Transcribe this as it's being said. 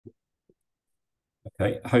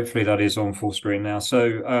Okay, hopefully that is on full screen now.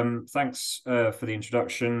 So thanks for the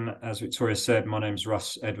introduction. As Victoria said, my name's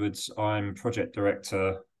Russ Edwards. I'm project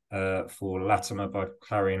director for Latimer by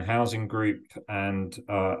Clarion Housing Group, and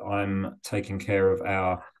I'm taking care of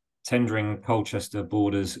our Tendring Colchester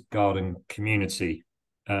Borders Garden Community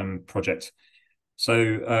project.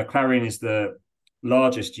 So Clarion is the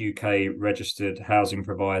largest UK registered housing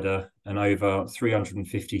provider, and over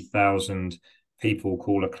 350,000 people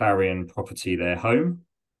call a Clarion property their home.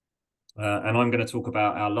 And I'm going to talk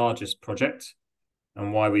about our largest project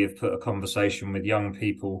and why we have put a conversation with young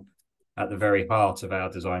people at the very heart of our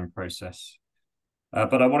design process.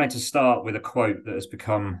 But I wanted to start with a quote that has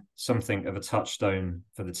become something of a touchstone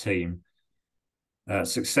for the team.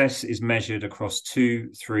 Success is measured across 2,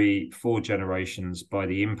 3, 4 generations by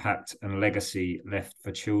the impact and legacy left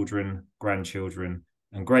for children, grandchildren,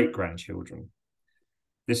 and great-grandchildren.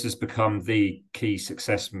 This has become the key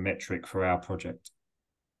success metric for our project.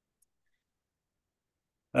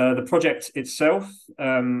 The project itself,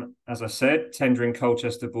 as I said, Tendring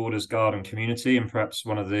Colchester Borders Garden Community, and perhaps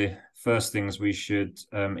one of the first things we should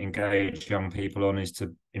engage young people on is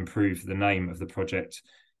to improve the name of the project.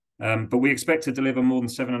 But we expect to deliver more than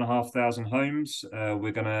 7,500 homes.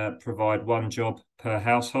 We're going to provide one job per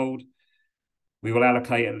household. We will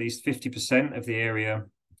allocate at least 50% of the area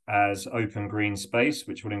as open green space,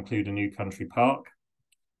 which will include a new country park.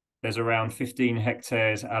 There's around 15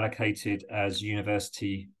 hectares allocated as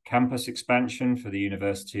university campus expansion for the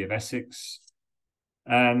University of Essex.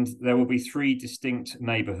 And there will be 3 distinct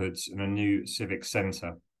neighbourhoods and a new civic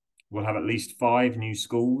centre. We'll have at least 5 new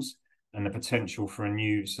schools and the potential for a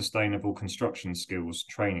new sustainable construction skills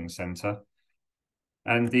training centre.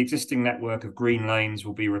 And the existing network of green lanes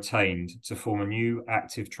will be retained to form a new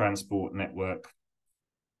active transport network,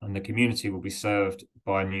 and the community will be served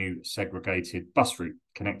by a new segregated bus route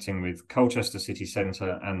connecting with Colchester city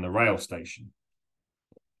centre and the rail station.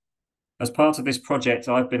 As part of this project,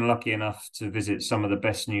 I've been lucky enough to visit some of the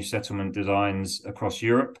best new settlement designs across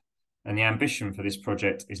Europe, and the ambition for this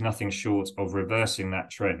project is nothing short of reversing that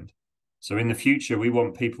trend. So in the future, we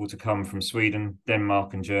want people to come from Sweden,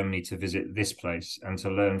 Denmark, and Germany to visit this place and to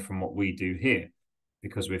learn from what we do here,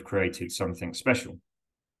 because we've created something special.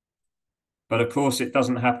 But of course, it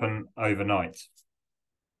doesn't happen overnight.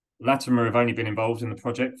 Latimer have only been involved in the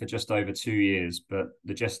project for just over 2 years, but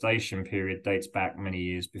the gestation period dates back many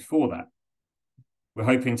years before that. We're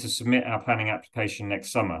hoping to submit our planning application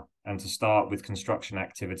next summer and to start with construction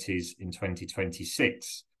activities in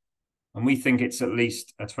 2026. And we think it's at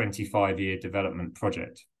least a 25-year development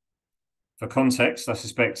project. For context, I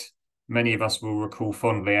suspect many of us will recall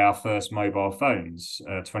fondly our first mobile phones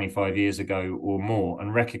 25 years ago or more,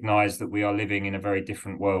 and recognise that we are living in a very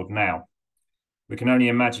different world now. We can only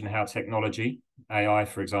imagine how technology, AI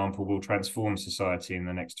for example, will transform society in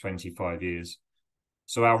the next 25 years.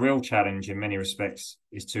 So our real challenge in many respects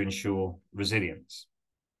is to ensure resilience.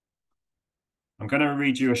 I'm going to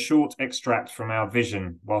read you a short extract from our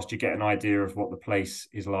vision whilst you get an idea of what the place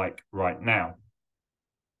is like right now.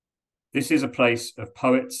 This is a place of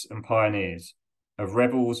poets and pioneers, of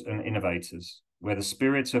rebels and innovators, where the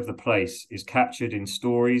spirit of the place is captured in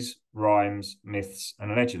stories, rhymes, myths,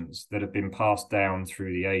 and legends that have been passed down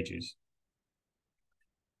through the ages.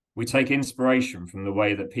 We take inspiration from the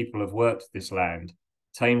way that people have worked this land,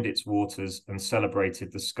 tamed its waters, and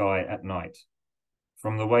celebrated the sky at night.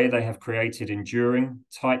 From the way they have created enduring,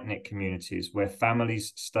 tight-knit communities where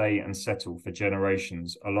families stay and settle for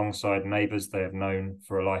generations alongside neighbours they have known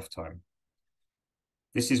for a lifetime.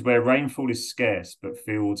 This is where rainfall is scarce but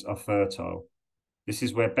fields are fertile. This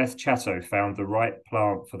is where Beth Chatto found the right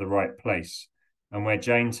plant for the right place, and where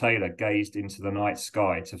Jane Taylor gazed into the night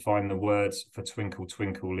sky to find the words for Twinkle,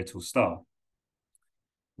 Twinkle, Little Star.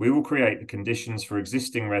 We will create the conditions for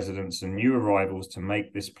existing residents and new arrivals to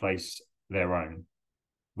make this place their own.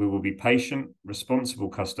 We will be patient, responsible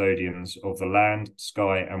custodians of the land,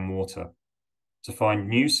 sky, and water. To find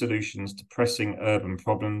new solutions to pressing urban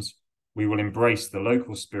problems, we will embrace the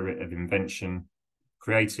local spirit of invention,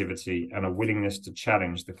 creativity, and a willingness to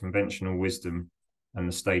challenge the conventional wisdom and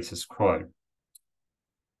the status quo.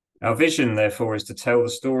 Our vision, therefore, is to tell the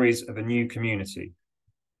stories of a new community.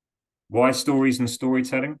 Why stories and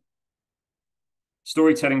storytelling?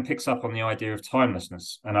 Storytelling picks up on the idea of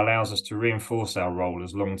timelessness and allows us to reinforce our role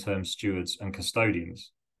as long-term stewards and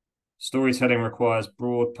custodians. Storytelling requires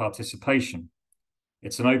broad participation.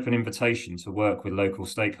 It's an open invitation to work with local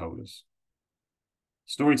stakeholders.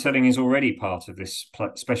 Storytelling is already part of this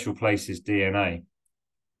special place's DNA.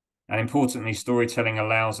 And importantly, storytelling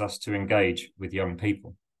allows us to engage with young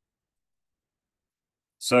people.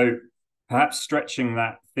 So perhaps stretching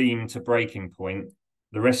that theme to breaking point,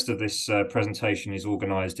 The rest of this presentation is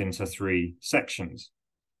organised into 3 sections.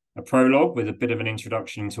 A prologue with a bit of an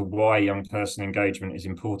introduction to why young person engagement is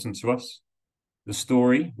important to us, the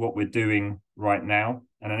story, what we're doing right now,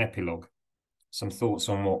 and an epilogue, some thoughts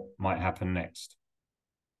on what might happen next.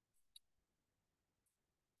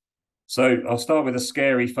 So I'll start with a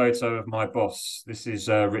scary photo of my boss. This is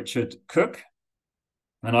Richard Cook,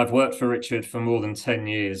 and I've worked for Richard for more than 10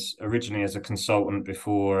 years, originally as a consultant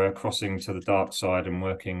before crossing to the dark side and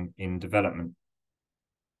working in development.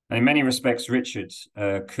 And in many respects, Richard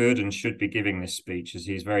could and should be giving this speech, as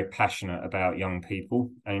he's very passionate about young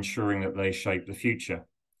people and ensuring that they shape the future.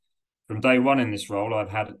 From day one in this role, I've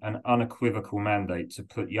had an unequivocal mandate to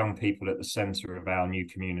put young people at the centre of our new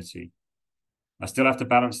community. I still have to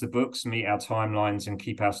balance the books, meet our timelines, and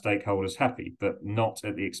keep our stakeholders happy, but not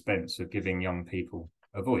at the expense of giving young people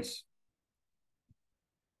a voice.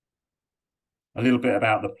 A little bit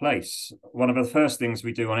about the place. One of the first things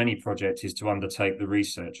we do on any project is to undertake the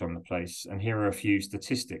research on the place, and here are a few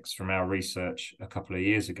statistics from our research a couple of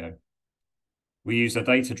years ago. We use a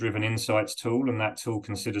data-driven insights tool, and that tool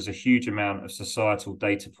considers a huge amount of societal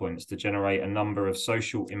data points to generate a number of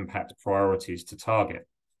social impact priorities to target,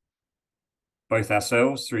 both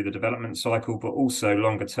ourselves through the development cycle, but also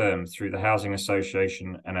longer term through the Housing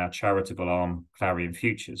Association and our charitable arm, Clarion,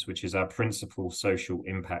 which is our principal social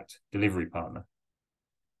impact delivery partner.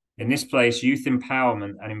 In this place, youth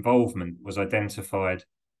empowerment and involvement was identified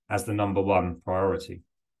as the #1 priority.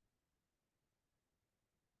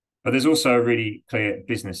 But there's also a really clear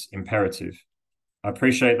business imperative. I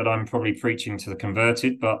appreciate that I'm probably preaching to the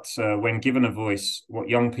converted, but when given a voice, what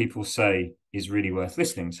young people say is really worth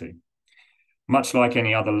listening to. Much like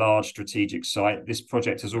any other large strategic site, this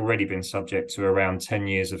project has already been subject to around 10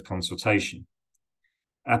 years of consultation.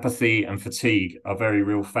 Apathy and fatigue are very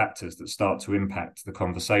real factors that start to impact the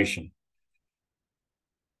conversation.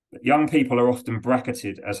 But young people are often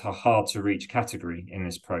bracketed as a hard-to-reach category in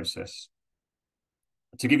this process.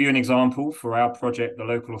 To give you an example, for our project, the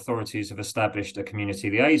local authorities have established a community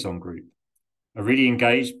liaison group, a really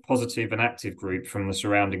engaged, positive and active group from the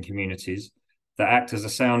surrounding communities that act as a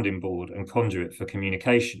sounding board and conduit for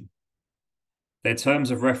communication. Their terms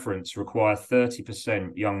of reference require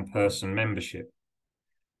 30% young person membership.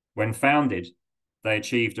 When founded, they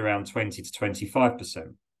achieved around 20 to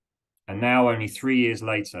 25%. And now, only 3 years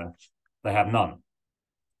later, they have none.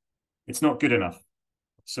 It's not good enough.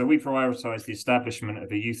 So we prioritise the establishment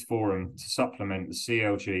of a youth forum to supplement the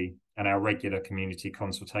CLG and our regular community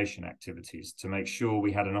consultation activities to make sure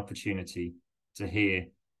we had an opportunity to hear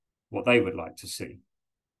what they would like to see.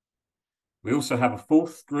 We also have a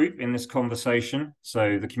 4th group in this conversation.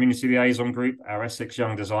 So the community liaison group, our Essex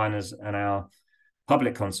Young Designers and our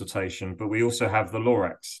public consultation, but we also have the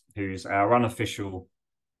Lorax, who's our unofficial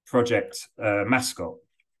project mascot,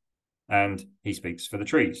 and he speaks for the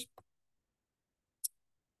trees.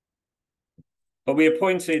 But we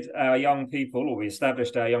appointed our young people, or we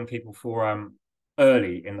established our young people forum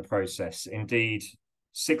early in the process. Indeed,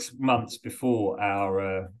 6 months before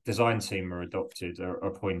our design team were adopted or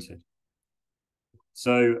appointed.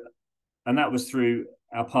 So, and that was through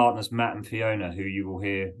our partners, Matt and Fiona, who you will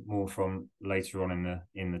hear more from later on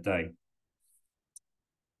in the day.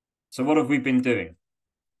 So what have we been doing?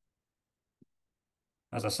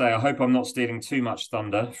 As I say, I hope I'm not stealing too much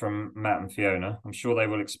thunder from Matt and Fiona. I'm sure they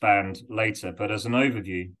will expand later, but as an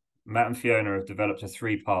overview, Matt and Fiona have developed a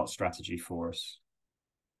 3-part strategy for us.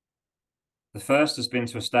 The first has been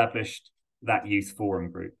to establish that youth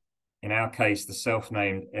forum group. In our case, the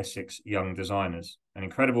self-named Essex Young Designers, an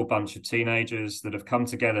incredible bunch of teenagers that have come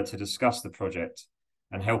together to discuss the project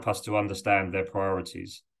and help us to understand their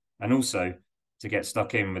priorities, and also to get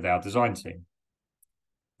stuck in with our design team.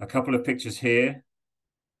 A couple of pictures here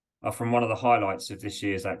are from one of the highlights of this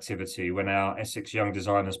year's activity when our Essex Young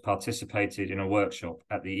Designers participated in a workshop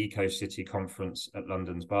at the Eco City Conference at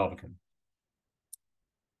London's Barbican.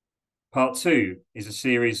 Part 2 is a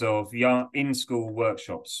series of young in-school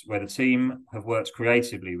workshops where the team have worked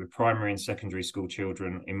creatively with primary and secondary school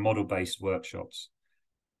children in model-based workshops,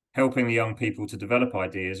 helping the young people to develop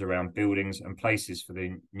ideas around buildings and places for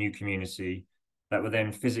the new community that were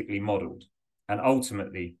then physically modelled and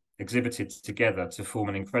ultimately exhibited together to form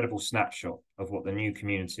an incredible snapshot of what the new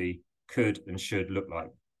community could and should look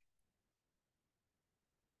like.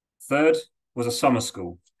 Third was a summer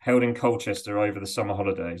school held in Colchester over the summer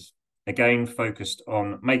holidays, again focused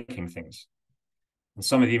on making things. And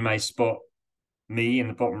some of you may spot me in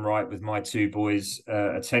the bottom right with my 2 boys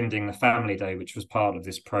attending the family day, which was part of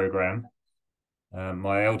this programme.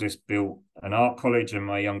 My eldest built an art college and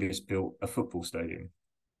my youngest built a football stadium.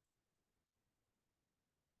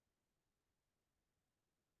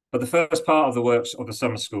 But the first part of the works of the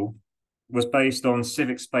summer school was based on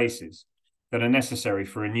civic spaces that are necessary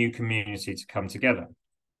for a new community to come together.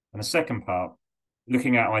 And the second part,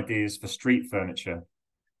 looking at ideas for street furniture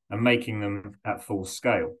and making them at full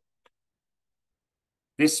scale.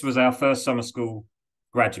 This was our first summer school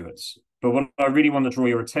graduates. But what I really want to draw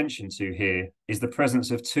your attention to here is the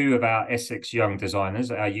presence of two of our Essex young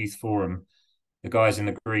designers at our youth forum, the guys in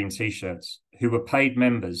the green t-shirts, who were paid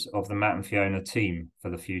members of the Matt and Fiona team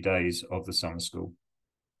for the few days of the summer school.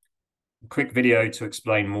 A quick video to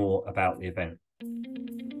explain more about the event.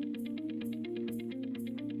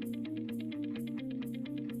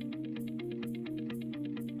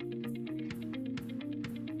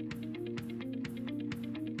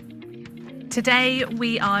 Today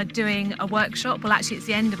we are doing a workshop, well actually it's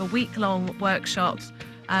the end of a week-long workshop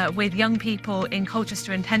with young people in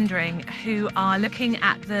Colchester and Tendring who are looking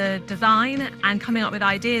at the design and coming up with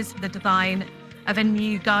ideas for the design of a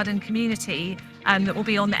new garden community that will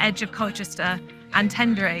be on the edge of Colchester and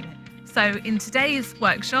Tendring. So in today's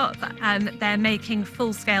workshop they're making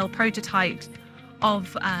full-scale prototypes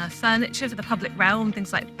of furniture for the public realm,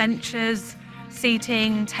 things like benches,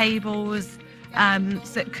 seating, tables,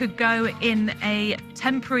 that could go in a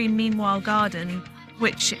temporary meanwhile garden,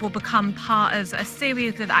 which will become part of a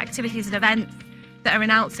series of activities and events that are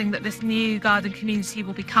announcing that this new garden community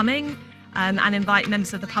will be coming, and invite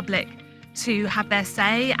members of the public to have their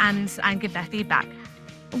say and give their feedback.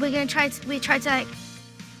 We're going to try to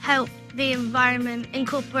help the environment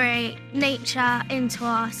incorporate nature into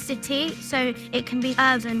our city, so it can be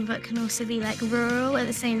urban but can also be like rural at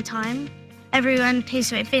the same time. Everyone who's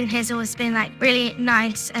been here has always been like really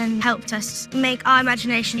nice and helped us make our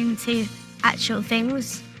imagination into actual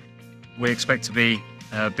things. We expect to be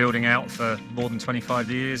building out for more than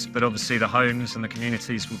 25 years, but obviously the homes and the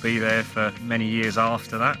communities will be there for many years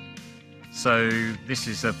after that. So this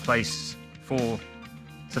is a place for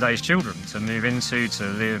today's children to move into, to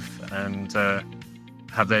live and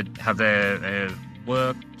have their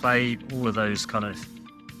work, play, all of those kind of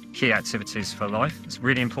key activities for life. It's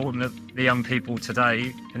really important that the young people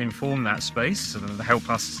today can inform that space and help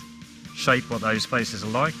us shape what those spaces are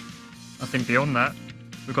like. I think beyond that,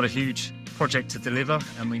 we've got a huge project to deliver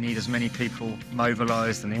and we need as many people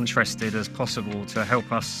mobilised and interested as possible to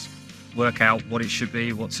help us work out what it should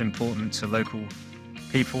be, what's important to local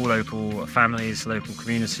people, local families, local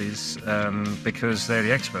communities, because they're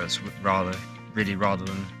the experts rather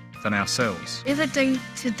than ourselves. The other thing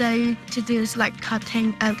today to do is like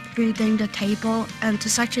cutting and building the table, and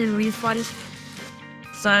it's actually really fun.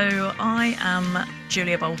 So I am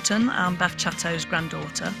Julia Bolton, I'm Beth Chatto's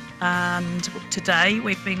granddaughter, and today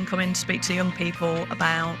we've been coming to speak to young people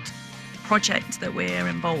about a project that we're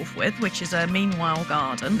involved with, which is a meanwhile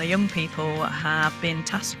garden. The young people have been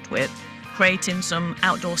tasked with creating some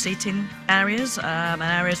outdoor seating areas, and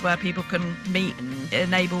areas where people can meet, and it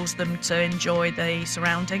enables them to enjoy the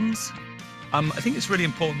surroundings. I think it's really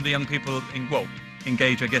important that young people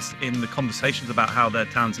engage, I guess, in the conversations about how their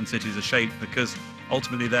towns and cities are shaped, because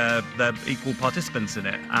ultimately they're equal participants in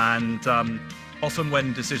it. And often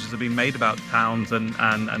when decisions are being made about towns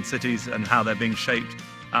and cities and how they're being shaped,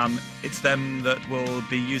 it's them that will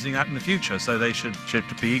be using that in the future, so they should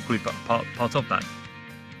be equally part of that.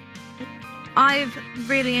 I've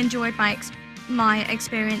really enjoyed my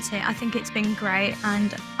experience here. I think it's been great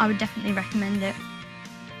and I would definitely recommend it.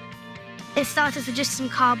 It started with just some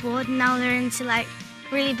cardboard, and now they're into like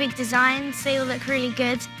really big designs. They all look really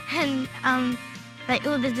good, and like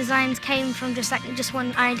all the designs came from just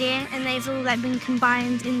one idea, and they've all like been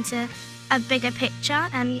combined into a bigger picture,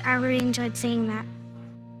 and I really enjoyed seeing that.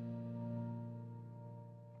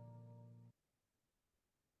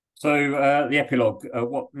 So the epilogue,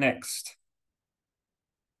 what next?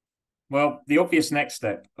 Well, the obvious next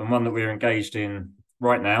step, and one that we're engaged in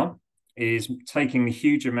right now, is taking the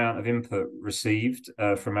huge amount of input received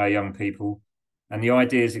from our young people and the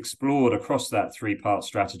ideas explored across that three-part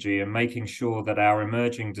strategy, and making sure that our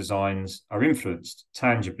emerging designs are influenced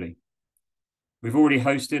tangibly. We've already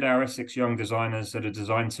hosted our Essex Young Designers at a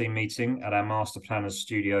design team meeting at our Master Planners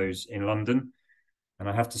Studios in London, and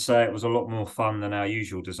I have to say it was a lot more fun than our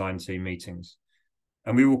usual design team meetings.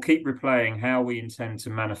 And we will keep replaying how we intend to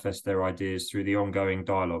manifest their ideas through the ongoing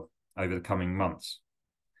dialogue over the coming months.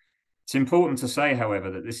 It's important to say, however,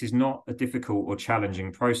 that this is not a difficult or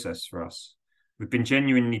challenging process for us. We've been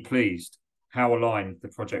genuinely pleased how aligned the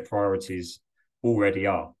project priorities already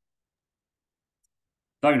are.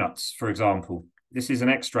 Donuts, for example. This is an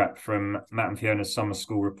extract from Matt and Fiona's summer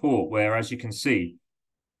school report, where, as you can see,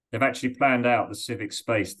 they've actually planned out the civic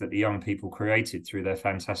space that the young people created through their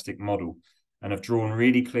fantastic model. and have drawn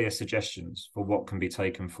really clear suggestions for what can be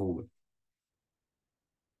taken forward.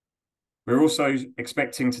 We're also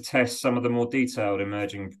expecting to test some of the more detailed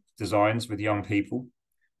emerging designs with young people.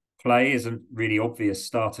 Play is a really obvious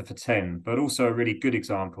starter for 10, but also a really good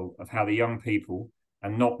example of how the young people,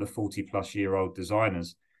 and not the 40-plus-year-old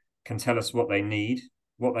designers, can tell us what they need,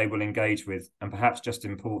 what they will engage with, and perhaps just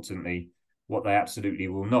importantly, what they absolutely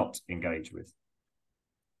will not engage with.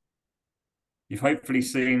 You've hopefully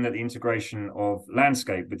seen that the integration of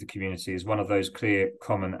landscape with the community is one of those clear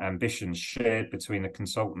common ambitions shared between the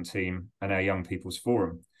consultant team and our Young People's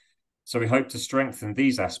Forum. So we hope to strengthen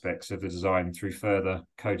these aspects of the design through further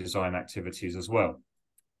co-design activities as well.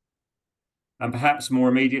 And perhaps more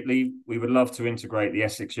immediately, we would love to integrate the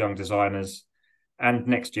Essex Young Designers and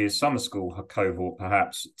next year's summer school cohort,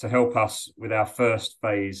 perhaps, to help us with our first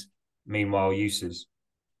phase meanwhile uses.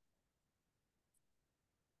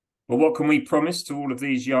 Well, what can we promise to all of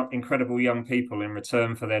these incredible young people in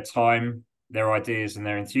return for their time, their ideas, and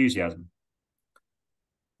their enthusiasm?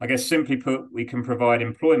 I guess simply put, we can provide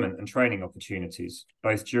employment and training opportunities,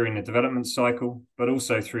 both during the development cycle, but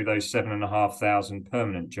also through those 7,500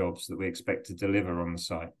 permanent jobs that we expect to deliver on the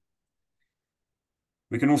site.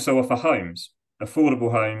 We can also offer homes,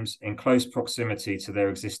 affordable homes in close proximity to their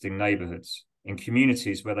existing neighbourhoods, in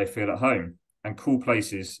communities where they feel at home, and cool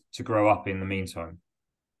places to grow up in the meantime.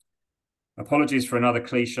 Apologies for another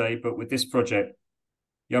cliche, but with this project,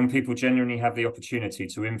 young people genuinely have the opportunity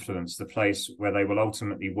to influence the place where they will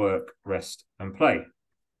ultimately work, rest, and play.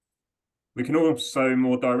 We can also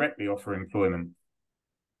more directly offer employment.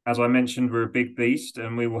 As I mentioned, we're a big beast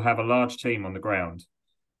and we will have a large team on the ground.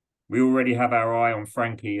 We already have our eye on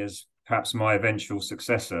Frankie as perhaps my eventual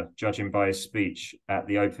successor, judging by his speech at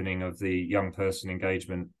the opening of the Young Person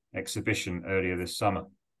Engagement exhibition earlier this summer.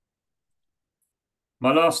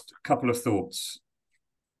 My last couple of thoughts.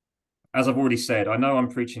 As I've already said, I know I'm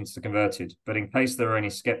preaching to the converted, but in case there are any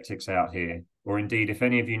skeptics out here, or indeed if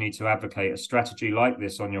any of you need to advocate a strategy like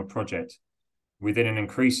this on your project within an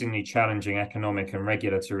increasingly challenging economic and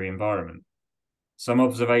regulatory environment, some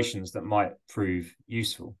observations that might prove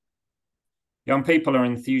useful. Young people are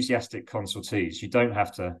enthusiastic consultees. You don't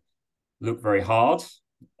have to look very hard,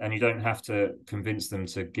 and you don't have to convince them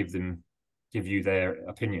to give you their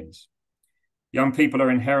opinions. Young people are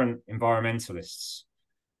inherent environmentalists.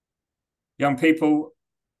 Young people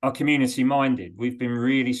are community-minded. We've been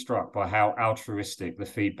really struck by how altruistic the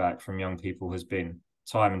feedback from young people has been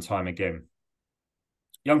time and time again.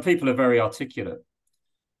 Young people are very articulate.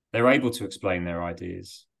 They're able to explain their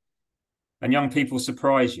ideas. And young people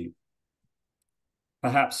surprise you.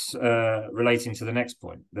 Perhaps relating to the next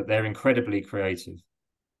point, that they're incredibly creative.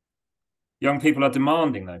 Young people are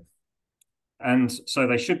demanding, though, and so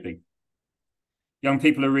they should be. Young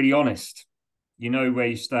people are really honest. You know where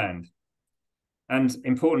you stand. And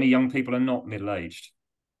importantly, young people are not middle-aged.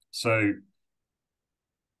 So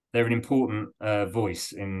they're an important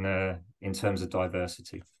voice in terms of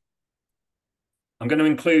diversity. I'm going to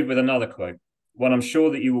include with another quote, one I'm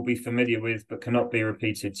sure that you will be familiar with, but cannot be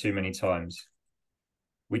repeated too many times.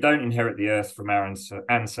 We don't inherit the earth from our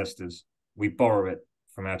ancestors. We borrow it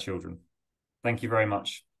from our children. Thank you very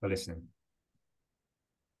much for listening.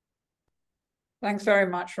 Thanks very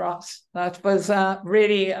much, Russ. That was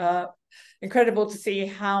really incredible to see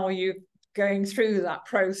how you're going through that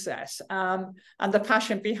process and the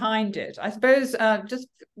passion behind it. I suppose just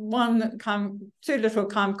two little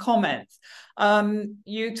comments.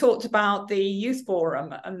 You talked about the youth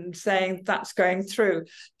forum and saying that's going through.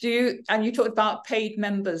 And you talked about paid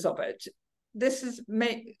members of it.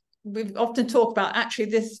 We've often talked about actually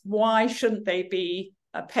this. Why shouldn't they be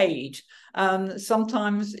paid?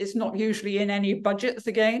 Sometimes it's not usually in any budgets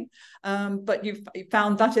again, but you've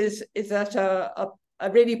found that is that a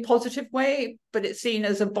really positive way, but it's seen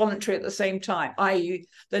as a voluntary at the same time, i.e.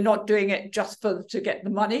 they're not doing it just to get the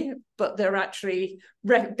money, but they're actually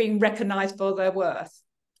being recognised for their worth.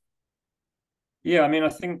 Yeah, I mean, I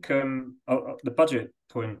think the budget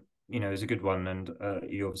point, is a good one, and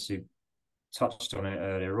you obviously touched on it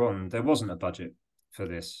earlier on. There wasn't a budget for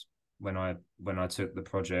this when I took the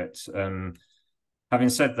project. Having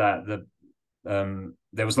said that,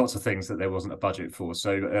 there was lots of things that there wasn't a budget for.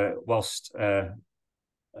 So whilst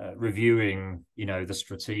reviewing, the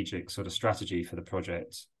strategic sort of strategy for the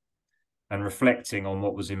project and reflecting on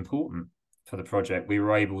what was important for the project, we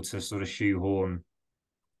were able to sort of shoehorn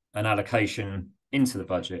an allocation into the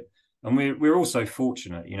budget. And we're also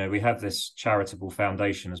fortunate, we have this charitable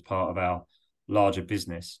foundation as part of our larger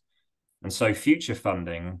business. And so future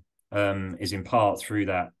funding is in part through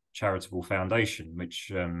that charitable foundation,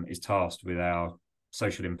 which is tasked with our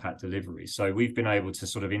social impact delivery. So we've been able to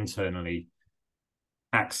sort of internally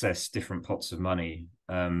access different pots of money,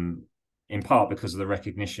 in part because of the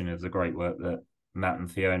recognition of the great work that Matt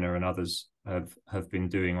and Fiona and others have been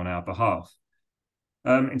doing on our behalf.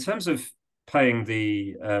 In terms of paying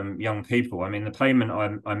the young people, I mean, the payment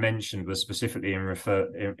I mentioned was specifically in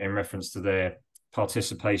reference to their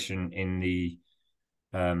participation in the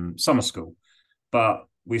summer school, but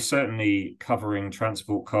we're certainly covering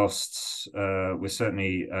transport costs. We're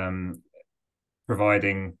certainly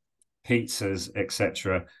providing pizzas,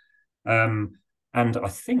 etc. And I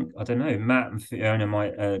think, I don't know, Matt and Fiona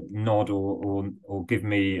might nod or give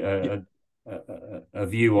me a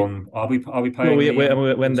view on, are we paying?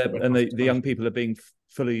 Well, when the young people are being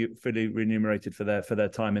fully remunerated for their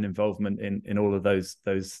time and involvement in all of those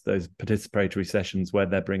participatory sessions where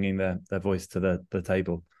they're bringing their voice to the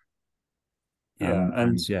table.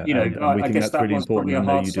 And we think that's really important, and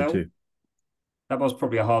I know you do too. That was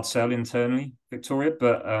probably a hard sell internally, Victoria,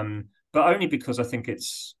 but only because I think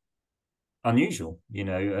it's unusual,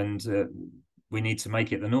 and we need to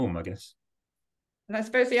make it the norm, I guess. And I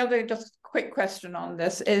suppose the other just quick question on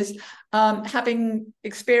this is, having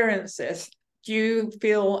experienced this, do you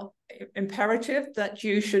feel imperative that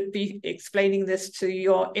you should be explaining this to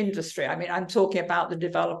your industry? I mean, I'm talking about the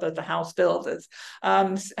developers, the house builders.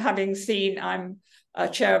 Having seen, I'm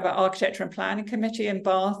chair of an architecture and planning committee in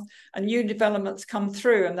Bath, and new developments come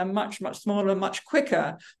through and they're much, much smaller, much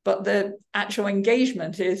quicker, but the actual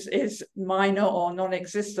engagement is minor or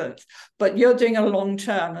non-existent. But you're doing a long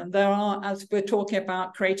term, and there are, as we're talking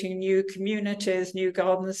about creating new communities, new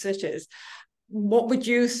garden cities, what would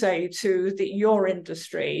you say to your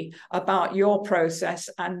industry about your process,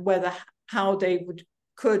 and how they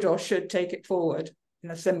could or should take it forward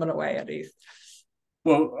in a similar way, at least?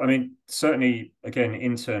 Well, I mean, certainly, again,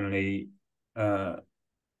 internally,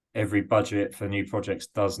 every budget for new projects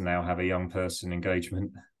does now have a young person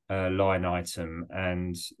engagement line item,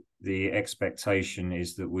 and the expectation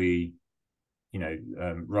is that we,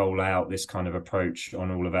 roll out this kind of approach on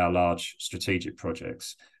all of our large strategic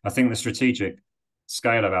projects. I think the strategic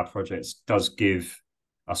scale of our projects does give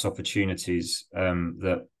us opportunities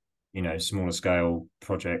that, smaller scale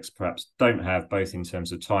projects perhaps don't have, both in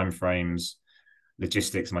terms of timeframes,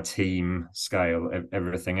 logistics, my team scale,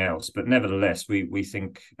 everything else. But nevertheless, we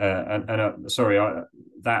think, that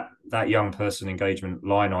young person engagement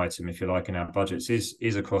line item, if you like, in our budgets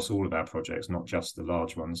is across all of our projects, not just the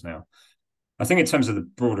large ones now. I think in terms of the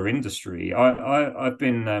broader industry, I've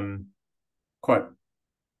been quite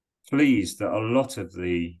pleased that a lot of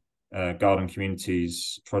the garden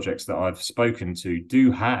communities projects that I've spoken to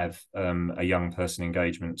do have a young person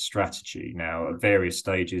engagement strategy now at various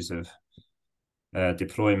stages of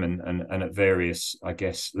deployment and at various, I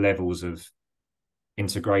guess, levels of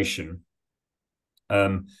integration.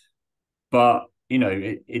 But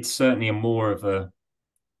it's certainly a more of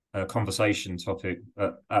a conversation topic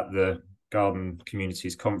at the garden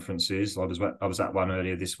communities conferences. I was at one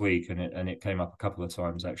earlier this week, and it came up a couple of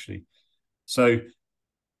times actually. So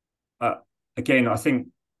again, I think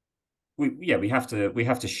we have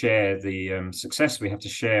to share the success. We have to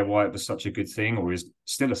share why it was such a good thing, or is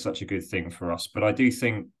still such a good thing for us. But I do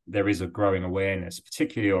think there is a growing awareness,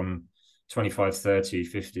 particularly on 25, 30,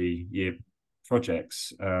 50-year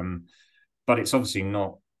projects. But it's obviously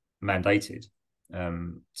not mandated,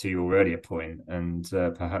 to your earlier point, and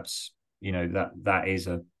perhaps that is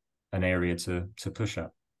an area to push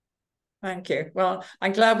up. Thank you. Well,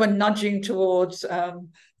 I'm glad we're nudging towards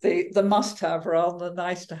the must-have rather than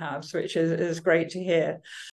nice-to-haves, which is great to hear.